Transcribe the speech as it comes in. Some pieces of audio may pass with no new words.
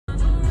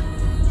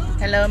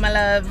Hello, my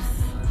loves.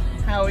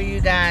 How are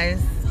you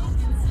guys?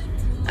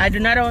 I do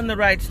not own the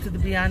rights to the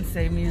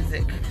Beyonce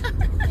music.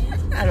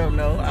 I don't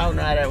know how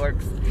that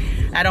works.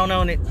 I don't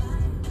own it.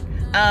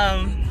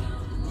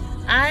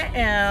 I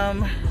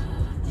am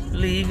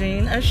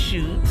leaving a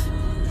shoot.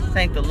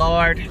 Thank the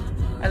Lord.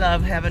 I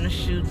love having a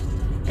shoot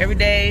every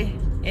day,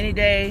 any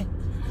day.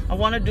 I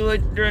want to do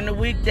it during the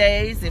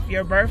weekdays. If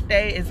your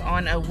birthday is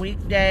on a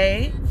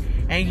weekday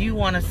and you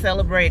want to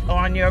celebrate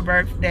on your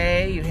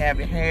birthday, you have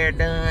your hair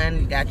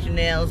done, you got your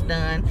nails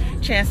done,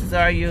 chances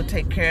are you'll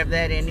take care of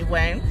that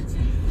anyway.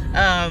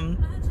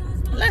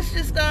 Let's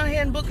just go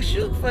ahead and book a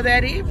shoot for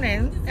that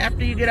evening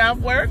after you get off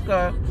work,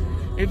 or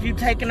if you're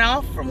taking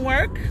off from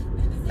work,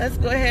 let's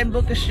go ahead and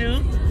book a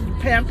shoot.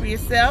 Pamper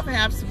yourself,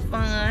 have some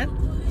fun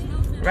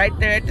right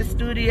there at the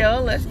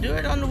studio. Let's do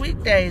it on the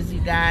weekdays,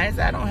 you guys.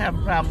 I don't have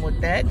a problem with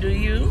that, do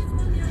you?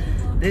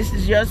 This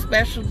is your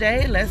special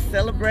day. Let's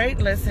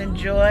celebrate, let's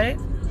enjoy.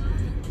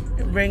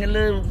 Bring a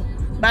little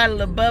bottle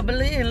of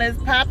bubbly and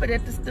let's pop it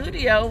at the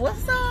studio.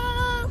 What's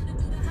up?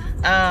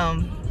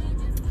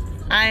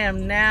 I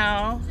am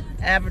now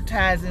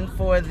advertising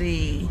for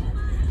the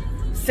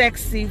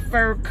sexy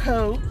fur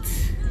coat,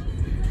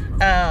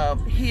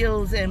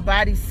 heels and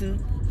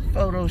bodysuit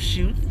photo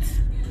shoot.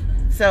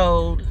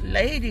 So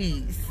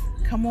ladies,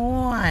 come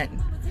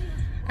on.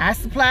 I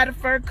supply the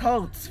fur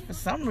coats. For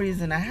some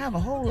reason, I have a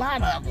whole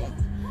lot of them.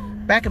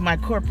 Back in my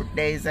corporate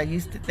days, I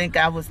used to think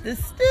I was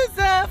this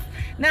stiff.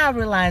 Now I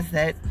realize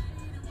that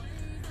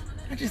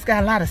I just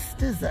got a lot of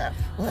stiff.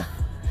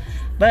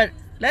 But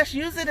let's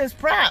use it as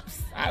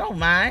props. I don't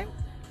mind.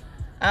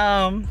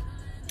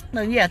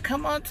 But yeah,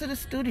 come on to the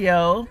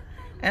studio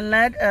and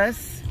let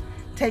us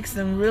take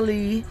some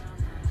really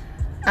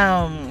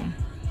fun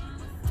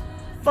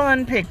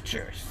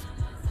pictures.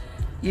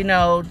 You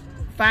know,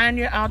 find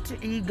your alter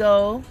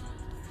ego,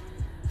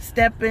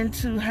 step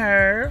into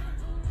her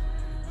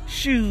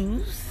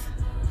shoes,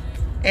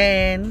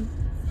 and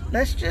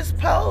let's just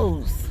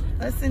pose.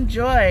 Let's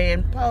enjoy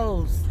and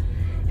pose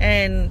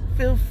and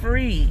feel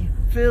free,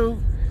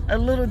 feel a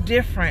little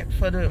different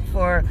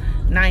for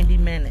 90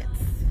 minutes.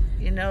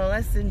 You know,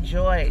 let's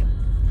enjoy.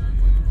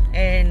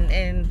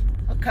 And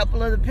a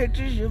couple of the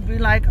pictures, you'll be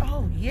like,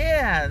 oh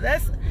yeah,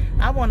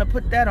 I want to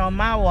put that on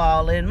my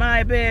wall in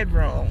my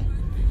bedroom.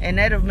 And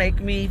that'll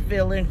make me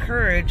feel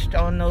encouraged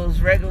on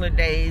those regular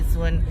days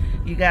when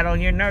you got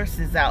on your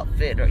nurse's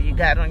outfit, or you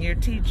got on your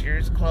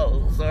teacher's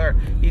clothes, or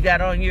you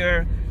got on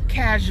your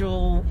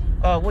casual,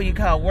 what you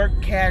call work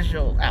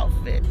casual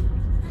outfit.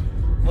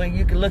 When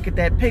you can look at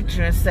that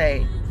picture and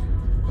say,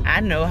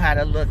 I know how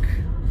to look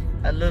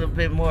a little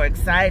bit more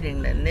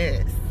exciting than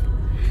this.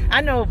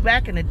 I know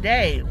back in the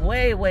day,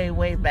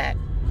 way back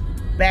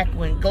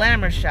when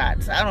Glamour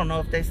Shots, I don't know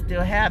if they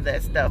still have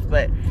that stuff,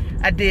 but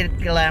I did a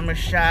Glamour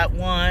Shot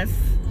once,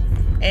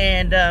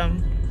 and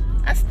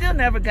I still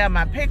never got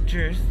my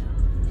pictures.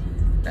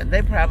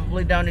 They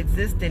probably don't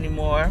exist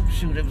anymore.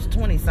 Shoot, it was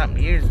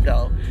 20-something years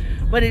ago.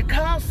 But it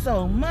costs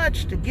so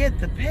much to get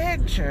the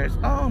pictures.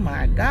 Oh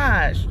my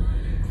gosh.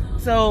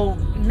 So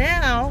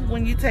now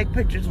when you take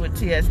pictures with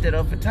TS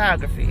Ditto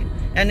Photography,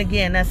 and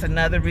again, that's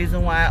another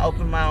reason why I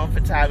opened my own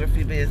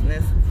photography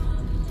business,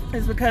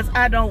 is because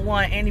I don't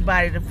want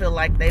anybody to feel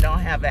like they don't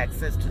have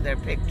access to their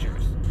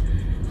pictures.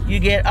 You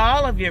get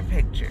all of your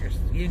pictures.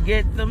 You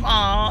get them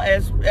all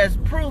as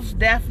proofs,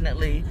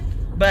 definitely,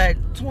 but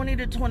 20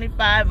 to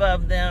 25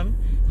 of them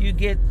you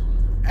get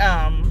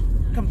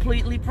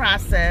completely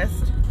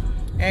processed,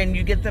 and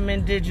you get them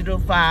in digital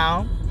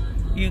file.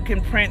 You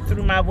can print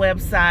through my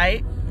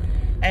website,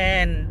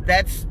 and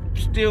that's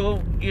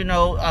still, you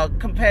know, a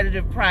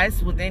competitive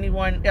price with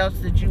anyone else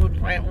that you would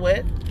print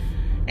with.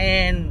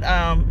 And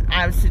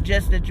I would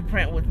suggest that you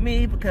print with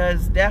me,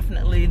 because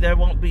definitely there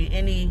won't be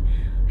any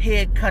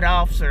head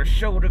cutoffs or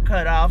shoulder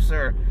cutoffs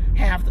or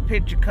half the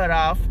picture cut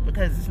off,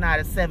 because it's not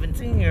a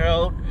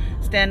 17-year-old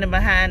standing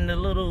behind the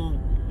little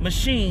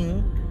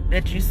machine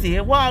that you see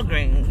at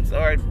Walgreens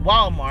or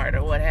Walmart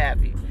or what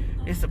have you.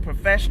 It's a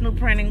professional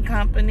printing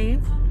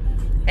company,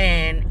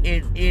 and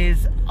it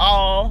is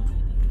all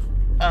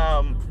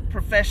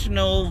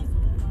professional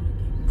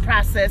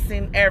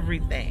processing,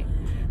 everything.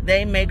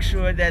 They make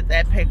sure that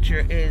that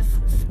picture is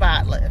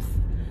spotless.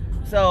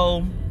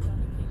 So,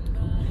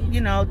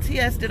 you know,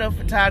 TS Ditto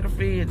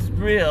Photography, it's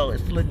real,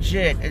 it's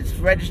legit, it's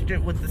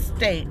registered with the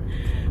state.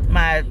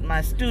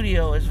 My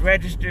studio is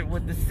registered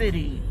with the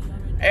city,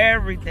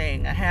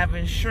 everything. I have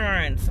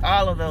insurance,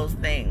 all of those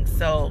things.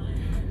 So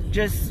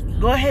just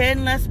go ahead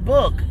and let's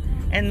book.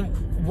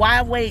 And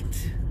why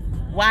wait?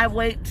 Why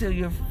wait till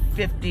your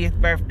 50th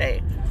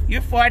birthday?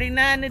 You're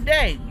 49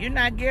 today. You're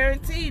not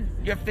guaranteed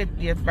your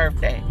 50th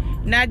birthday.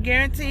 You're not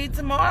guaranteed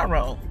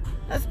tomorrow.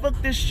 Let's book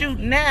this shoot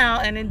now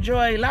and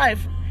enjoy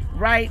life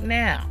right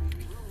now.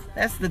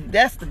 That's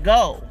the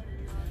goal.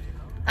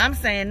 I'm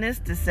saying this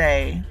to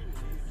say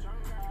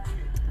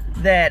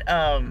that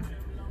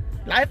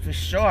life is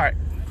short.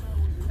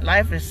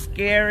 Life is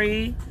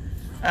scary.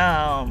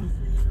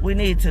 We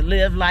need to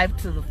live life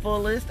to the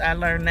fullest. I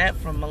learned that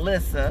from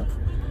Melissa.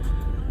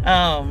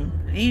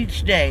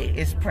 Each day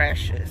is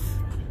precious.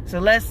 So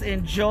let's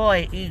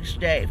enjoy each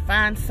day.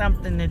 Find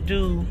something to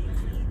do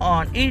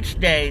on each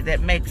day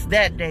that makes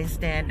that day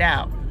stand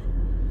out.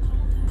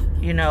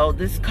 You know,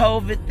 this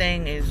COVID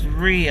thing is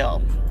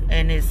real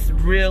and it's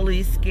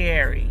really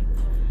scary.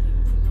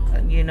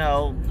 You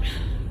know,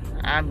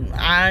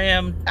 I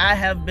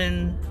have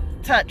been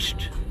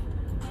touched,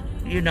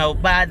 you know,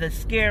 by the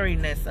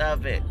scariness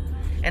of it.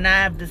 And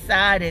I have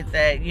decided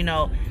that, you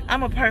know,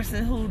 I'm a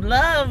person who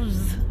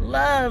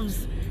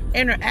loves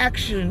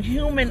interaction,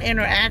 human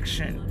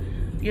interaction.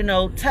 You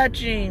know,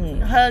 touching,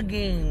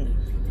 hugging,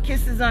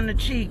 kisses on the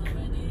cheek.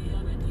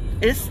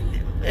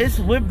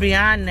 We're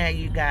beyond that,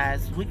 you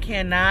guys. We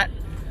cannot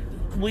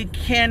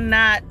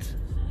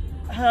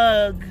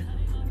hug,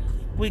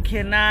 we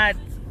cannot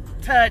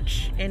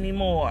touch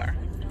anymore.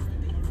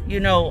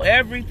 You know,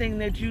 everything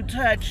that you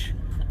touch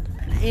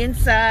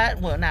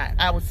inside, well,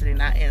 I would say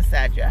not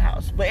inside your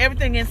house, but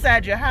everything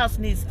inside your house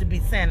needs to be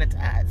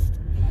sanitized.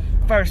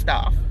 First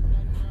off,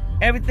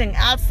 everything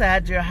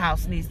outside your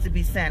house needs to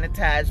be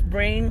sanitized.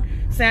 Bring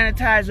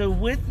sanitizer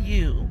with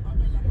you.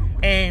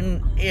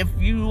 And if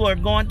you are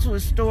going to a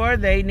store,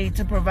 they need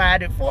to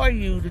provide it for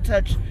you to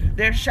touch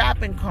their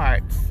shopping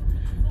carts.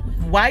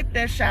 Wipe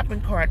their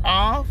shopping cart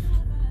off.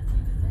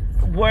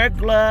 Wear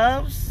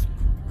gloves.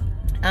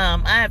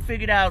 I had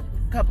figured out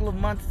a couple of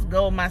months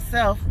ago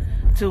myself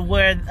to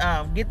wear,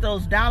 get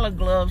those dollar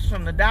gloves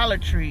from the Dollar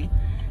Tree.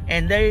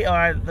 And they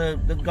are the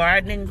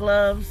gardening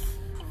gloves.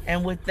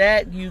 And with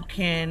that, you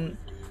can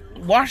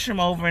wash them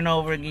over and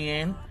over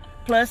again.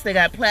 Plus, they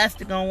got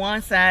plastic on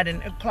one side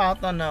and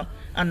cloth on the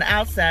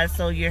outside,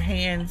 so your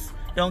hands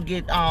don't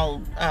get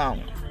all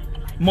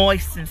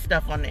moist and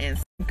stuff on the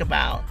inside. Think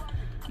about,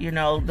 you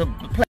know,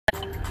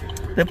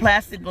 the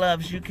plastic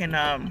gloves, you can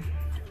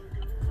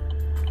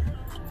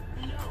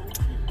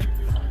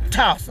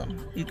toss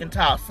them. You can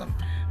toss them.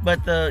 But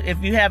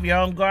if you have your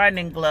own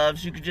gardening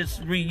gloves, you could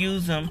just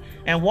reuse them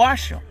and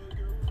wash them.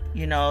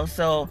 You know,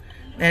 so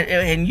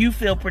and you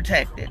feel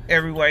protected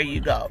everywhere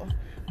you go.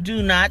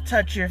 Do not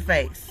touch your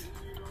face.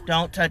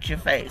 Don't touch your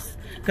face.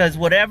 Because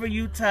whatever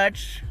you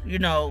touch, you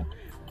know,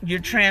 you're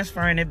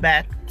transferring it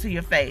back to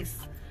your face.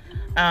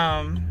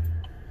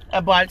 I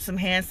bought some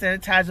hand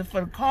sanitizer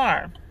for the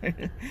car.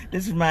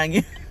 This reminds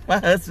me, my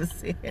husband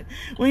said,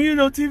 when you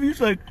know TV's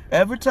like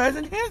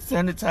advertising hand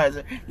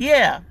sanitizer.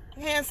 Yeah,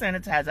 hand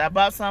sanitizer. I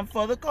bought some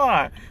for the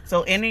car.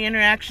 So any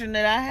interaction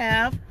that I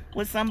have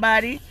with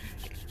somebody,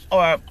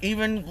 or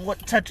even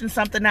touching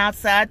something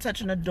outside,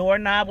 touching a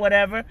doorknob,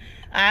 whatever,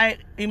 I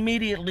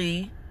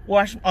immediately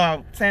wash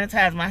or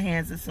sanitize my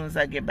hands as soon as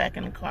I get back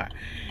in the car.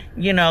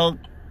 You know,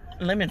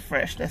 lemon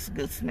fresh, that's a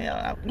good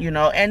smell. You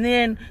know, and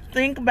then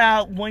think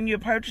about when you're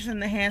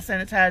purchasing the hand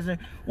sanitizer.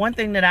 One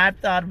thing that I've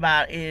thought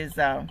about is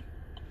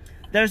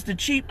there's the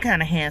cheap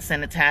kind of hand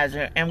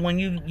sanitizer, and when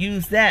you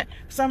use that,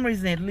 for some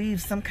reason it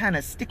leaves some kind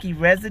of sticky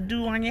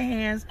residue on your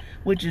hands,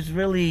 which is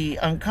really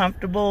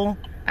uncomfortable.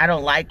 I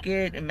don't like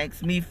it. It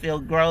makes me feel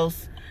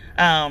gross.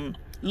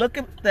 Look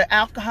at the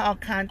alcohol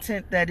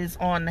content that is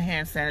on the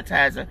hand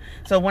sanitizer.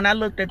 So when I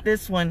looked at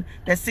this one,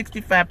 that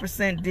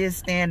 65% did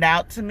stand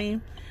out to me.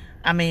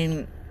 I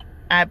mean,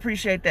 I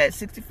appreciate that.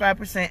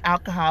 65%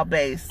 alcohol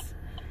base,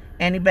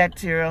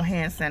 antibacterial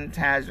hand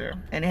sanitizer,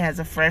 and it has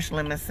a fresh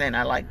lemon scent.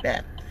 I like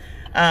that.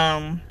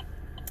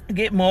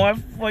 Get more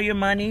for your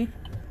money.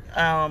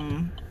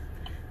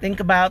 Think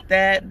about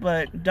that,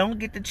 but don't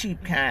get the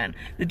cheap kind.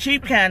 The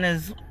cheap kind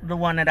is the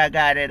one that I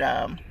got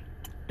at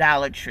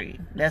Dollar Tree.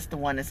 That's the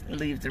one that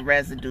leaves the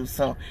residue,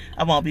 so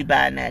I won't be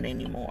buying that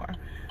anymore.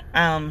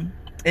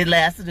 It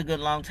lasted a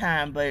good long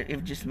time, but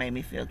it just made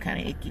me feel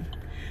kind of icky.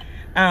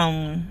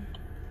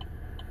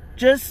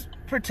 Just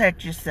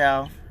protect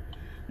yourself.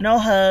 No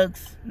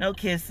hugs, no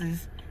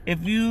kisses.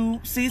 If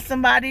you see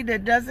somebody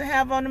that doesn't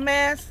have on a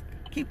mask,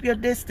 keep your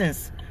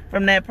distance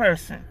from that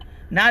person.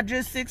 Not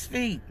just 6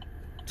 feet,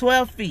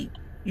 12 feet.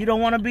 You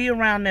don't want to be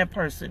around that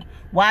person.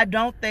 Why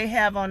don't they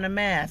have on a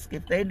mask?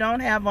 If they don't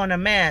have on a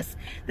mask,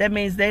 that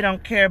means they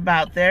don't care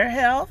about their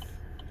health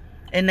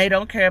and they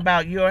don't care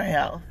about your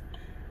health.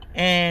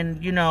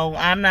 And, you know,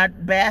 I'm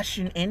not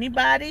bashing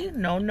anybody.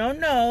 No, no,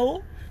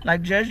 no.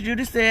 Like Judge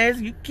Judy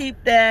says, you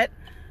keep that.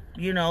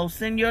 You know,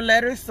 send your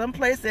letters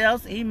someplace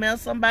else. Email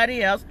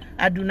somebody else.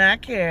 I do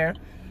not care.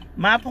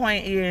 My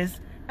point is,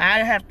 I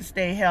have to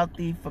stay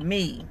healthy for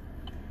me.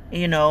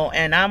 You know,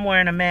 and I'm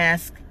wearing a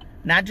mask,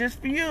 not just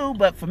for you,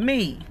 but for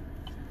me.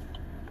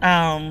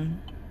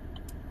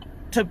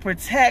 To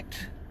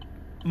protect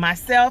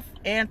myself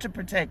and to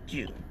protect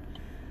you.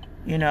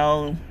 You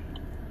know,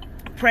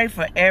 pray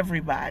for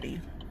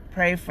everybody.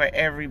 Pray for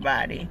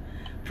everybody.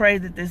 Pray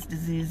that this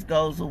disease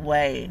goes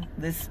away.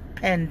 This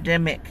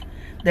pandemic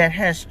that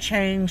has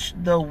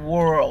changed the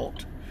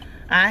world.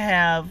 I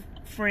have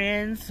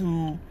friends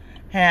who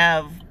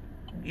have,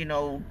 you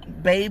know,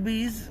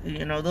 babies.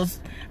 You know,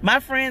 my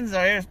friends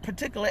are a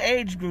particular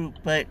age group,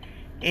 but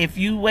if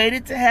you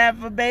waited to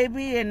have a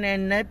baby and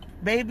then that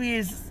baby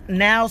is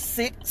now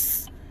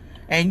 6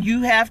 and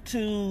you have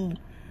to,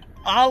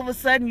 all of a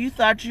sudden you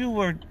thought you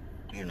were,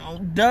 you know,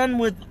 done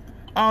with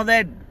all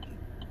that.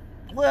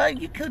 Well,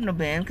 you couldn't have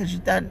been because you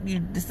thought you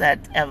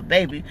decided to have a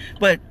baby,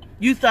 but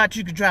you thought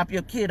you could drop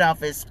your kid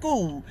off at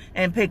school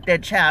and pick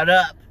that child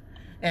up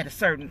at a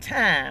certain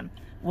time.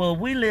 Well,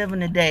 we live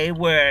in a day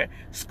where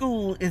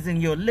school is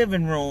in your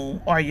living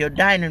room or your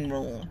dining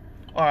room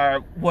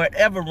or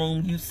whatever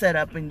room you set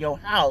up in your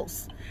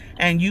house.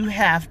 And you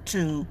have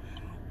to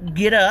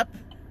get up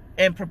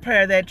and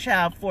prepare that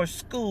child for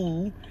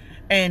school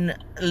and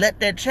let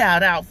that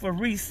child out for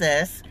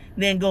recess,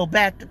 then go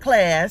back to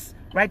class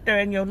right there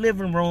in your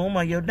living room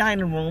or your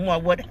dining room or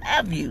what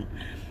have you.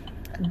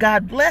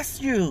 God bless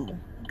you.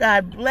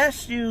 God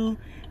bless you.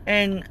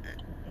 And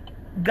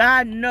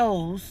God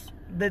knows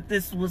that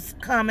this was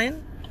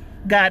coming.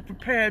 God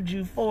prepared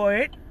you for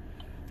it.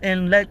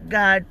 And let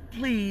God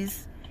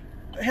please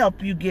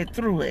help you get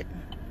through it.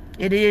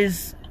 It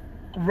is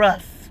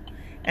rough.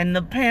 And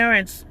the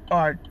parents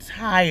are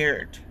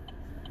tired.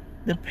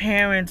 The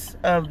parents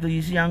of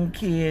these young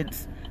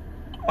kids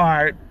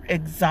are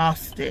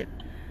exhausted.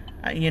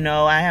 You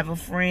know, I have a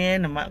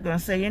friend, I'm not going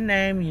to say your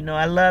name, you know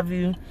I love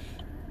you,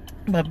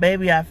 but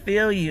baby, I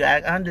feel you.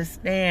 I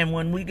understand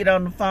when we get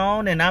on the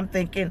phone and I'm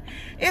thinking,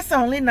 it's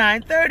only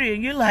 9:30,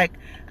 and you're like,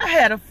 I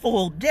had a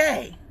full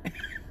day.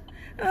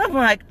 And I'm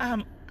like,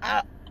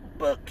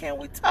 but can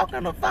we talk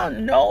on the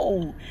phone?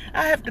 No,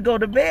 I have to go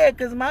to bed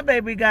because my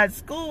baby got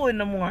school in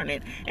the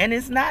morning. And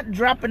it's not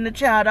dropping the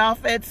child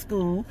off at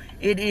school.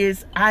 It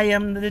is, I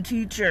am the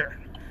teacher.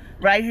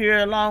 Right here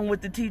along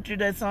with the teacher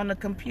that's on the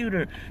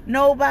computer.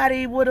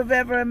 Nobody would have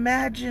ever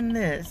imagined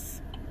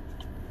this.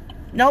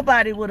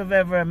 Nobody would have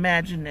ever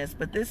imagined this.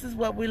 But this is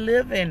what we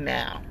live in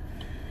now.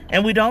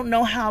 And we don't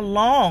know how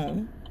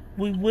long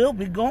we will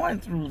be going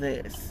through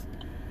this.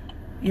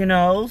 You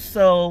know,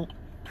 so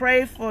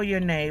pray for your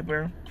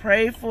neighbor.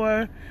 Pray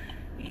for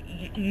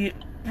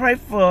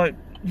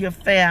your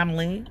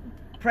family.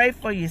 Pray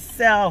for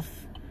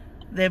yourself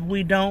that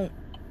we don't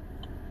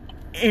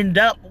end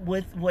up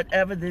with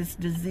whatever this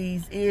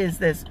disease is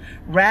that's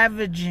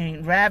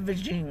ravaging, I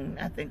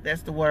think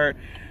that's the word,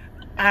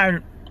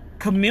 our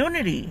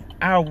community,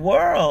 our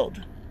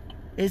world.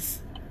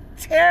 It's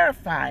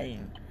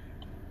terrifying.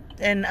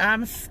 And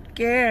I'm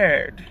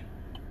scared.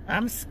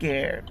 I'm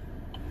scared.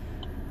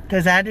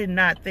 Because I did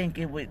not think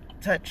it would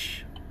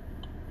touch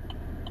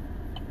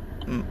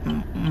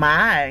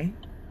my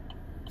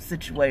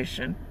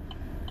situation,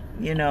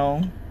 you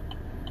know.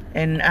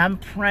 And I'm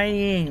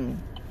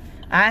praying.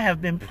 I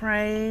have been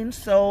praying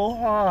so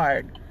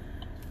hard.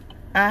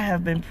 I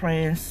have been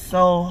praying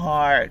so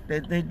hard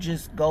that it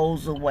just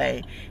goes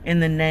away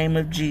in the name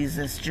of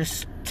Jesus.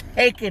 Just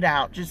take it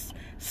out. Just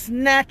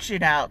snatch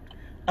it out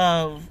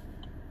of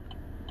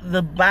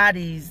the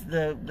bodies,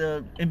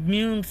 the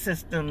immune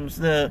systems,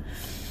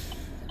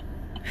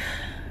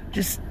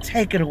 just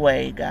take it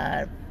away,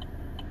 God.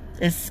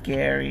 It's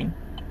scary.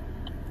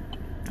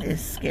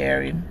 It's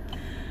scary.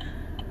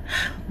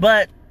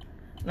 But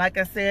like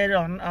I said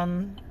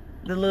on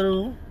the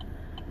little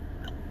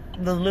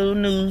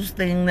news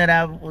thing that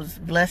I was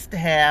blessed to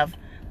have,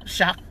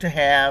 shocked to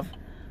have,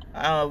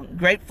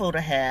 grateful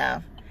to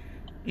have,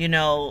 you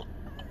know,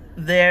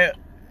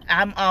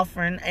 I'm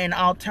offering an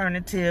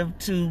alternative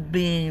to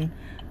being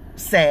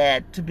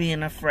sad, to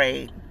being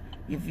afraid.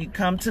 If you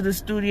come to the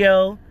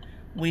studio,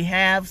 we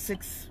have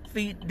 6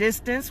 feet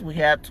distance, we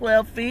have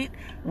 12 feet,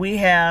 we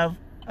have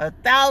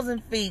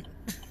 1,000 feet.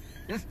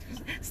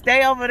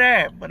 Stay over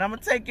there, but I'm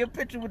gonna take your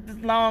picture with this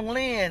long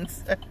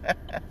lens.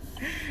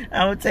 I'm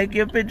gonna take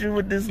your picture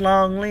with this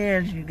long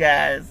lens, you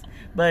guys.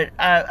 But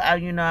I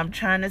you know, I'm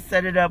trying to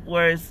set it up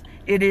where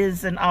it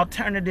is an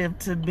alternative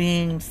to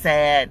being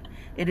sad.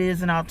 It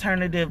is an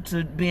alternative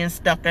to being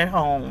stuck at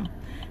home.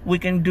 We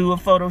can do a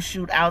photo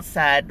shoot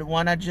outside. The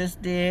one I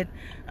just did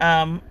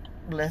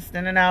less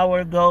than an hour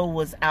ago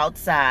was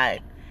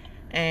outside.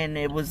 And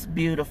it was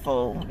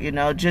beautiful, you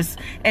know,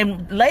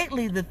 and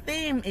lately the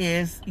theme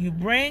is you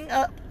bring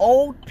up an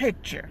old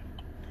picture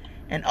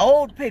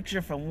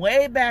from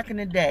way back in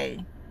the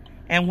day,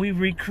 and we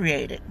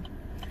recreate it.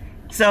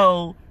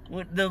 So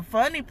the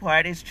funny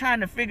part is trying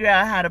to figure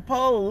out how to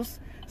pose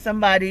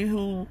somebody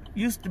who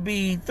used to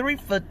be 3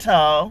 foot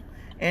tall,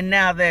 and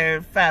now they're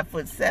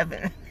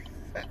 5'7",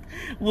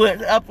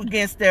 up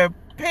against their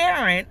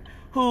parent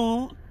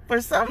who,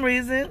 for some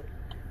reason,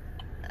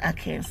 I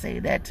can't say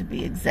that to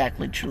be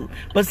exactly true,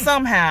 but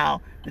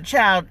somehow the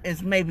child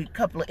is maybe a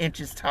couple of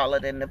inches taller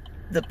than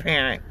the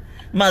parent,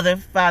 mother,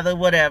 father,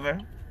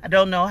 whatever. I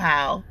don't know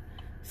how.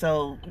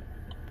 So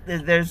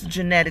there's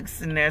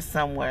genetics in there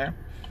somewhere.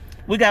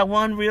 We got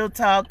one real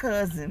tall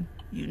cousin.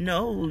 You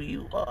know who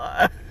you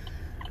are.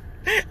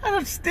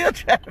 I'm still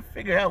trying to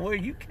figure out where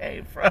you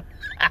came from.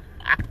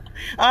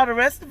 All the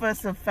rest of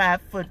us are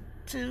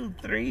 5'2",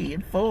 3,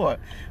 and 4,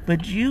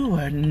 but you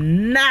are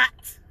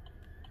not.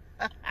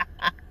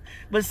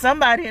 But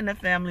somebody in the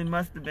family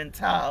must have been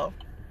tall.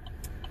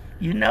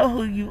 You know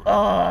who you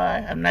are.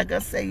 I'm not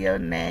going to say your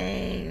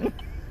name.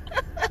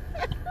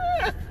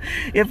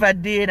 If I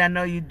did, I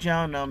know you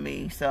Joan on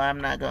me, so I'm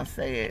not going to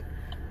say it.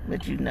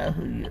 But you know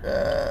who you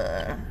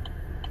are.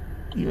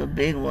 You a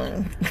big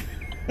one.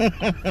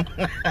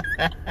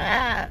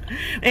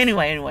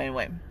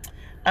 Anyway.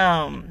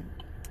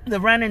 The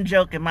running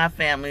joke in my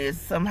family is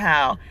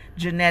somehow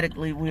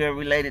genetically we are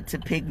related to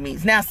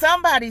pygmies. Now,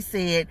 somebody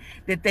said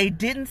that they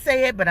didn't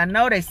say it, but I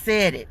know they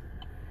said it.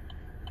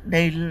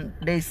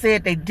 They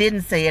said they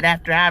didn't say it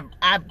after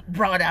I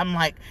brought it. I'm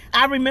like,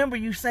 I remember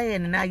you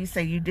saying, and now you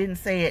say you didn't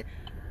say it.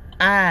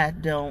 I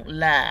don't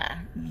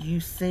lie.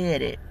 You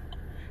said it.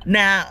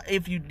 Now,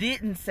 if you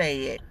didn't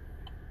say it,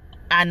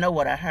 I know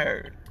what I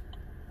heard.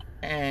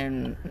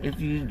 And if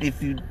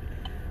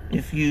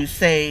you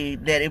say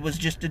that it was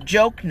just a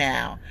joke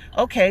now,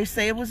 okay,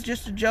 say it was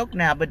just a joke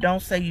now, but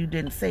don't say you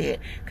didn't say it,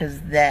 because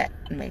that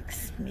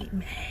makes me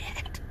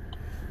mad.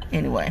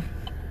 Anyway,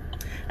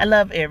 I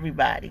love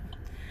everybody.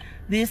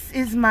 This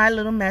is my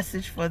little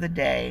message for the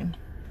day.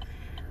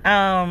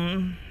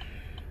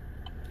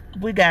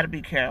 We got to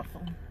be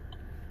careful,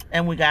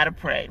 and we got to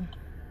pray.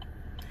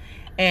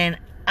 And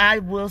I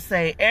will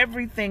say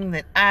everything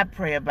that I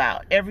pray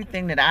about,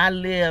 everything that I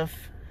live,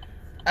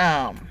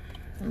 let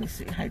me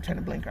see how you turn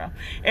the blinker off.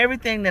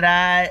 Everything that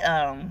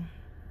I,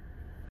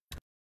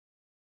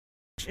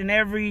 each and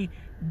every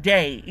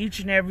day, each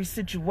and every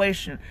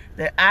situation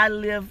that I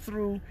live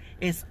through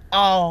is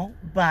all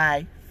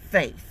by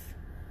faith.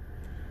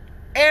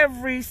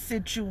 Every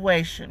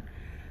situation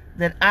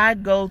that I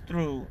go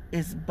through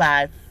is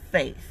by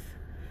faith.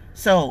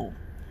 So,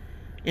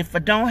 if I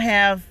don't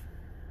have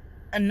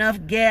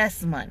enough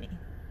gas money,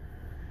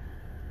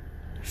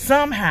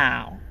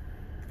 somehow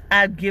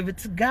I give it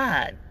to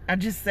God. I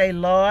just say,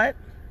 Lord,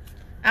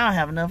 I don't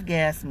have enough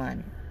gas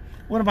money.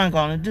 What am I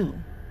going to do?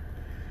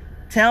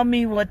 Tell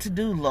me what to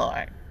do,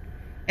 Lord.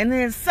 And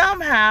then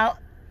somehow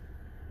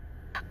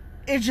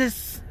it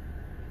just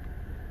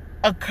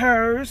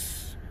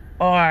occurs,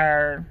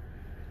 or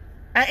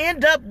I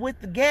end up with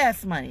the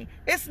gas money.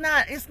 It's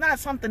not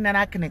something that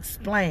I can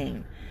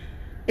explain.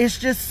 It's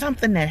just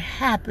something that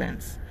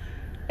happens.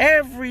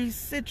 Every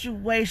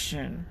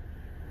situation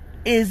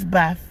is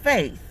by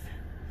faith.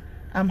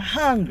 I'm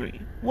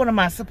hungry. What am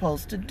I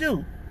supposed to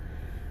do?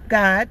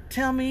 God,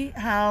 tell me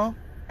how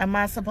am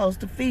I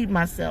supposed to feed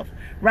myself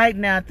right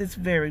now at this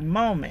very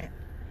moment?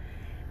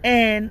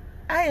 And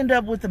I end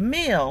up with a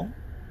meal,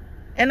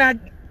 and I'm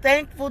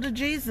thankful to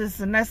Jesus,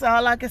 and that's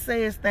all I can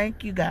say is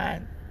thank you,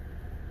 God.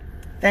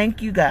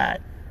 Thank you,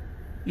 God.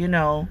 You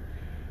know,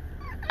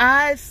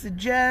 I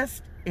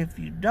suggest, if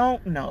you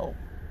don't know,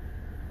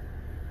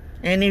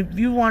 and if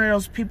you one of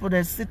those people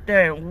that sit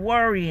there and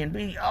worry and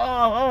be,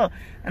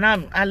 and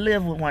I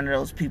live with one of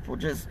those people,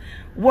 just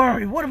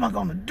worry, what am I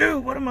going to do?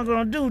 What am I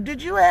going to do?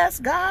 Did you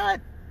ask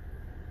God?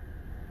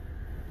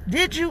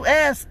 Did you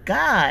ask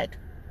God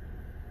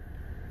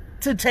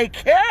to take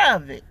care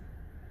of it,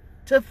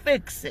 to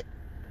fix it?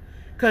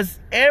 Because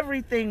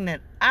everything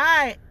that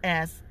I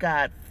ask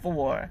God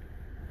for,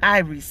 I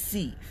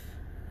receive.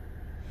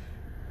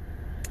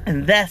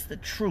 And that's the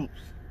truth.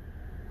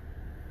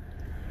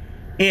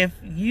 If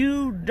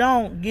you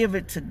don't give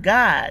it to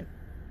God,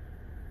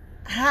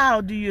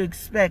 how do you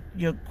expect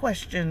your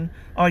question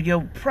or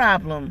your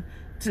problem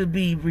to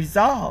be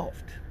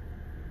resolved?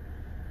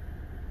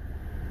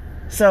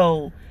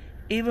 So,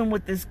 even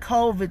with this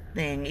COVID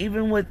thing,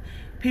 even with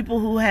people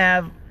who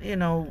have,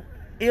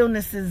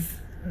 illnesses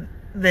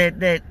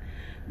that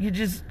you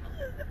just,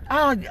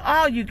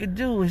 all you could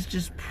do is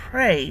just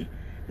pray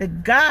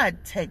that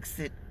God takes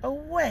it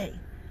away.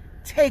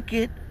 Take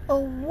it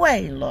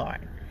away,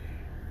 Lord.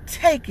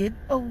 Take it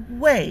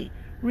away.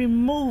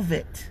 Remove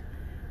it.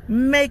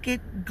 Make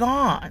it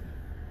gone.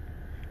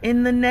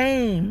 In the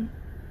name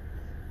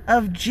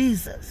of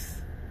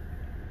Jesus.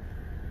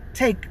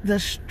 Take the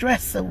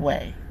stress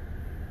away.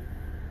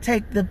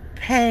 Take the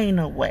pain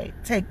away.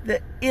 Take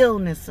the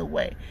illness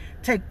away.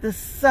 Take the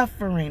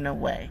suffering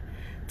away.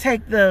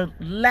 Take the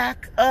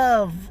lack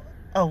of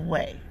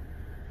away.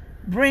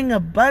 Bring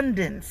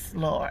abundance,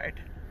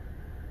 Lord.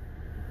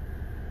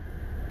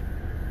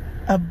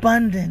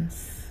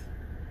 Abundance.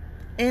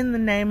 In the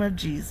name of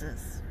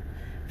Jesus.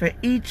 For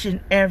each and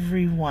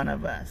every one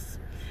of us.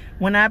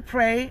 When I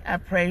pray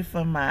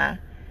for my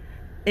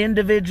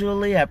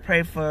individually, I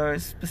pray for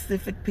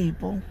specific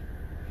people.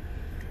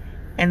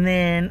 And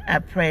then I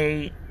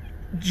pray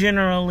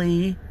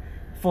generally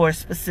for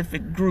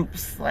specific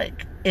groups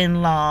like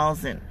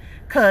in-laws and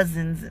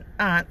cousins and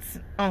aunts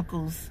and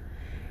uncles.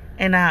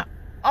 And I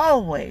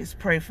always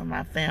pray for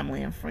my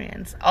family and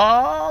friends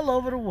all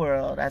over the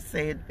world. I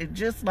say it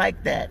just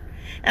like that.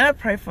 And I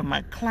pray for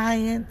my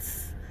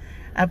clients.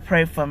 I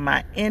pray for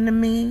my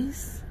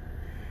enemies.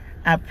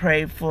 I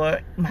pray for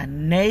my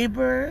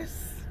neighbors.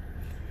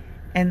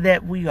 And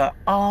that we are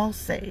all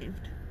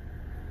saved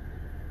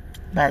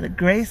by the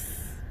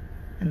grace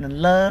and the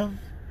love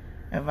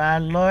of our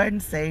Lord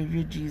and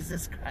Savior,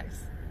 Jesus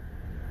Christ.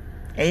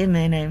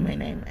 Amen,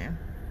 amen, amen.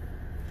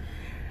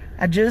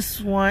 I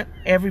just want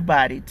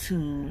everybody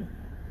to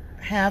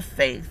have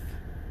faith,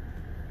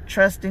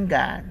 trust in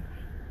God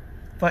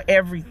for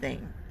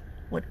everything.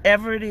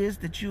 Whatever it is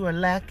that you are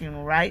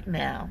lacking right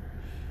now,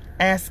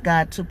 ask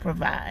God to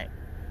provide,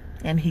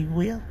 and He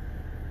will.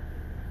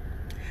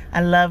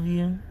 I love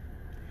you.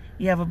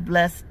 You have a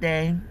blessed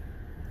day.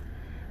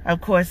 Of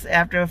course,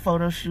 after a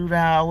photo shoot,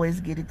 I always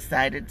get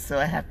excited, so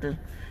I have to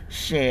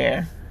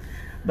share.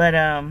 But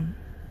I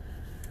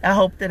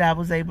hope that I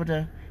was able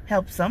to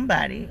help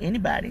somebody,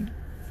 anybody,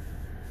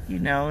 you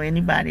know,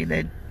 anybody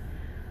that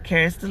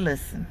cares to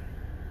listen.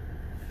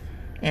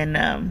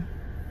 And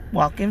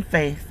walk in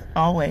faith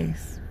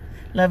always.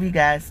 Love you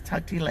guys.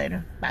 Talk to you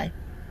later. Bye.